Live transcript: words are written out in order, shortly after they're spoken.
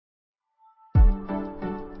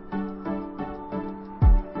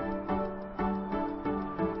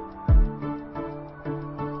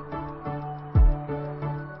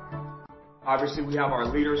Obviously, we have our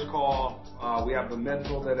leaders call. We have the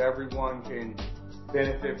mental that everyone can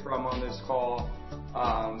benefit from on this call.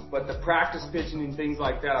 But the practice pitching and things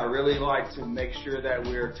like that, I really like to make sure that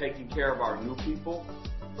we're taking care of our new people,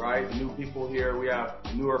 right? New people here, we have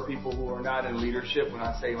newer people who are not in leadership. When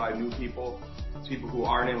I say like new people, it's people who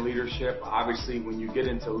aren't in leadership. Obviously, when you get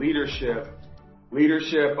into leadership,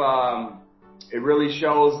 it really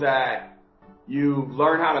shows that you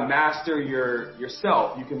learn how to master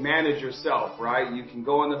yourself. You can manage yourself, right? You can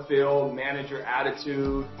go in the field, manage your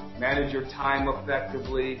attitude, manage your time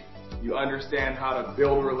effectively. You understand how to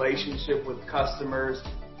build a relationship with customers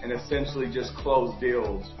and essentially just close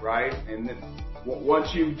deals, right? And then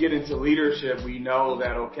once you get into leadership, we know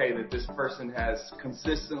that, okay, that this person has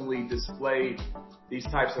consistently displayed these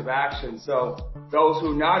types of actions. So those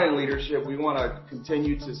who are not in leadership, we want to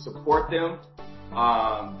continue to support them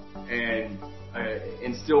and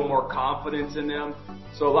instill more confidence in them.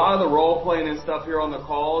 So a lot of the role playing and stuff here on the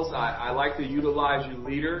calls, I like to utilize you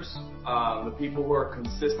leaders, the people who are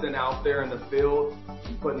consistent out there in the field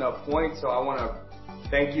and putting up points. So I want to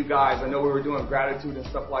thank you guys. I know we were doing gratitude and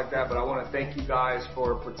stuff like that, but I want to thank you guys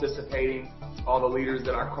for participating, all the leaders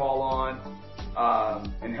that I call on,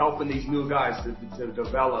 and helping these new guys to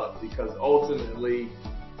develop, because ultimately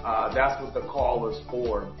that's what the call is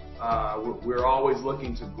for. We're always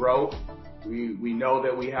looking to grow. We know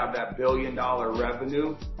that we have that $1 billion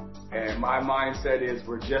revenue, and my mindset is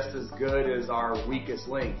we're just as good as our weakest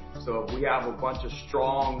link. So if we have a bunch of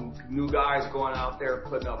strong new guys going out there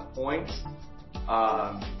putting up points,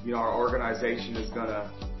 our organization is going to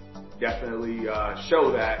definitely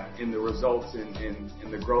show that in the results in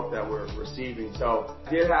the growth that we're receiving. So I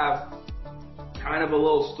did have kind of a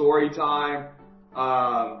little story time.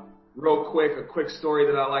 Real quick, a quick story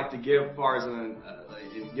that I like to give as far as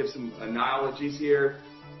give some analogies here.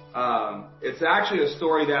 It's actually a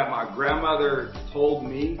story that my grandmother told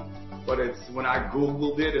me, but it's when I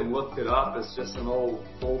Googled it and looked it up, it's just an old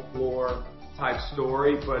folklore type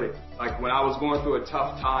story. But like when I was going through a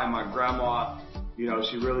tough time, my grandma,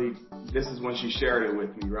 this is when she shared it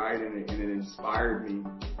with me, right? And it inspired me.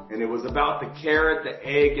 And it was about the carrot, the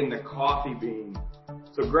egg, and the coffee bean.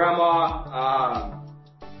 So grandma,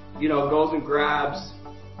 goes and grabs,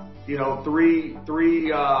 three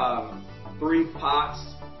pots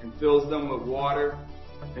and fills them with water.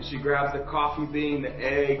 And she grabs the coffee bean, the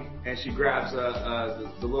egg, and she grabs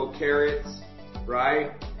the little carrots,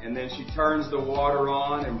 right? And then she turns the water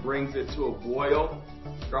on and brings it to a boil.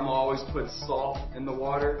 Grandma always puts salt in the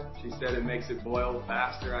water. She said it makes it boil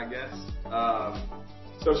faster, I guess.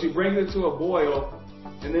 So she brings it to a boil,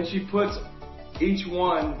 and then she puts each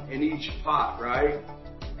one in each pot, right?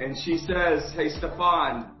 And she says, hey,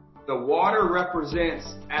 Stefan, the water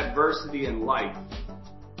represents adversity in life.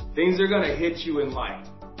 Things are going to hit you in life.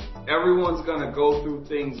 Everyone's going to go through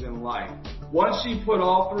things in life. Once she put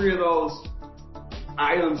all three of those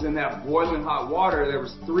items in that boiling hot water, there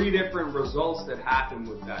was 3 different results that happened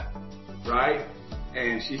with that, right?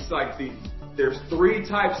 And she's like, there's 3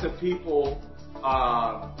 types of people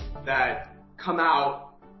that come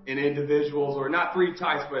out in individuals, or not 3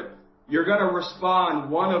 types, but you're going to respond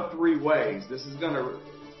one of 3 ways.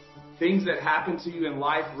 Things that happen to you in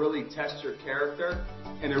life really test your character,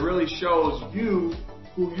 and it really shows you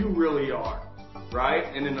who you really are, right?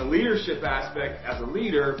 And in the leadership aspect, as a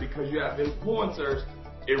leader, because you have influencers,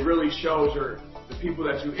 it really shows the people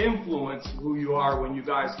that you influence who you are when you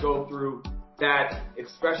guys go through that,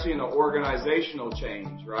 especially in an organizational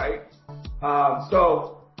change, right?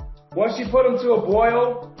 So once you put them to a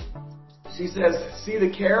boil, she says, see the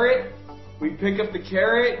carrot? We pick up the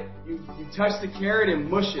carrot, you touch the carrot and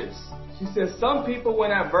mushes. She says some people,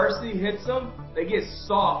 when adversity hits them, they get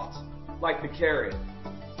soft like the carrot,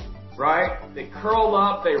 right? They curl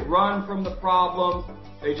up, they run from the problem,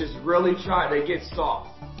 they just really try, they get soft.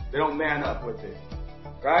 They don't man up with it,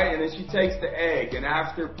 right? And then she takes the egg, and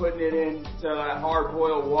after putting it into that hard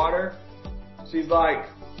boiled water, she's like,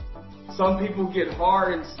 some people get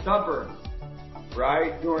hard and stubborn,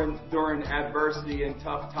 right? During adversity and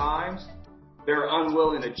tough times. They're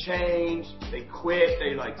unwilling to change. They quit.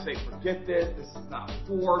 They say, forget this. This is not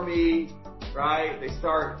for me, right? They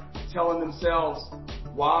start telling themselves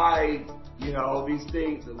why, these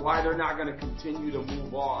things, why they're not going to continue to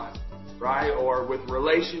move on, right? Or with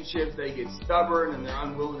relationships, they get stubborn and they're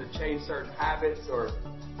unwilling to change certain habits or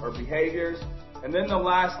behaviors. And then the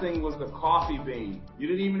last thing was the coffee bean. You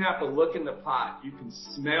didn't even have to look in the pot. You can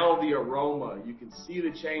smell the aroma. You can see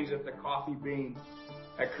the change that the coffee bean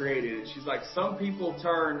had created. And she's like, some people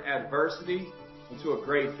turn adversity into a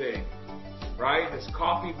great thing, right? This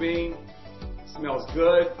coffee bean smells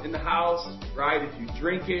good in the house, right? If you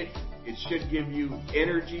drink it, It should give you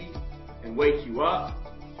energy and wake you up,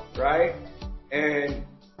 right? And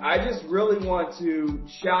I just really want to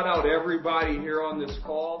shout out everybody here on this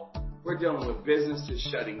call. We're dealing with businesses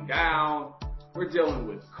shutting down. We're dealing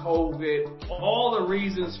with COVID. All the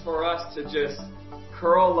reasons for us to just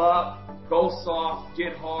curl up, go soft,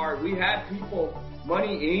 get hard. We had people,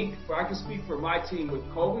 Money Inc., I can speak for my team, with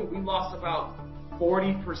COVID, we lost about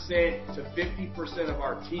 40% to 50% of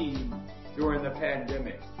our team during the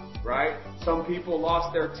pandemic, right? Some people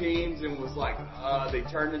lost their teams and was like, they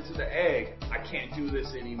turned into the egg. I can't do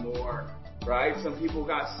this anymore, right? Some people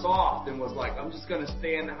got soft and was like, I'm just going to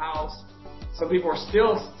stay in the house. Some people are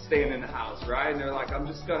still staying in the house, right? And they're like, I'm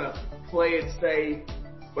just going to play it safe.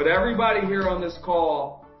 But everybody here on this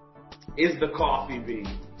call is the coffee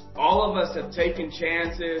bean. All of us have taken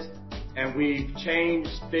chances and we've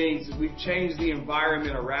changed things. We've changed the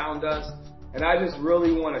environment around us. And I just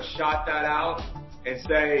really want to shout that out and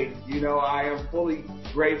say, I am fully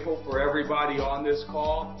grateful for everybody on this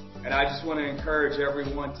call. And I just want to encourage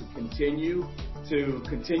everyone to continue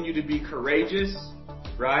to be courageous,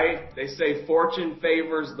 right? They say fortune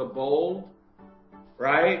favors the bold,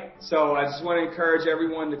 right? So I just want to encourage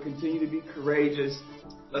everyone to continue to be courageous.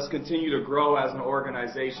 Let's continue to grow as an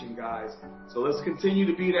organization, guys. So let's continue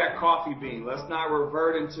to be that coffee bean. Let's not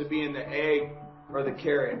revert into being the egg or the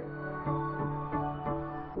carrot.